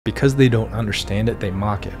Because they don't understand it, they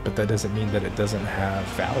mock it, but that doesn't mean that it doesn't have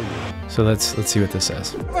value. So let's see what this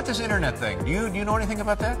says. What about this internet thing? Do you know anything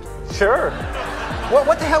about that? Sure.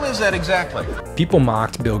 What the hell is that exactly? People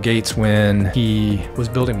mocked Bill Gates when he was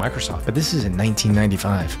building Microsoft, but this is in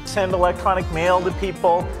 1995. Send electronic mail to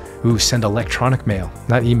people. Ooh, send electronic mail,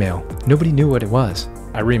 not email. Nobody knew what it was.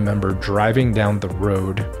 I remember driving down the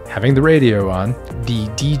road, having the radio on. The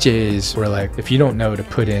DJs were like, if you don't know to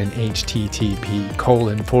put in http://,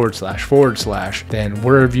 then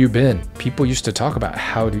where have you been? People used to talk about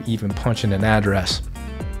how to even punch in an address.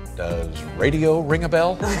 Does radio ring a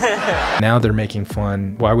bell? Now they're making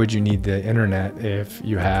fun. Why would you need the internet if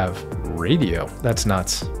you have radio? That's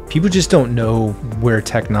nuts. People just don't know where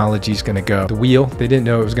technology is going to go. The wheel, they didn't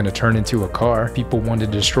know it was going to turn into a car. People wanted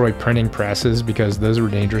to destroy printing presses because those were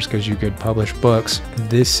dangerous because you could publish books.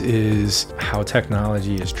 This is how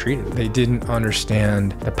technology is treated. They didn't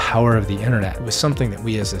understand the power of the internet. It was something that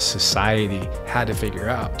we as a society had to figure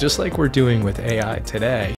out, just like we're doing with AI today.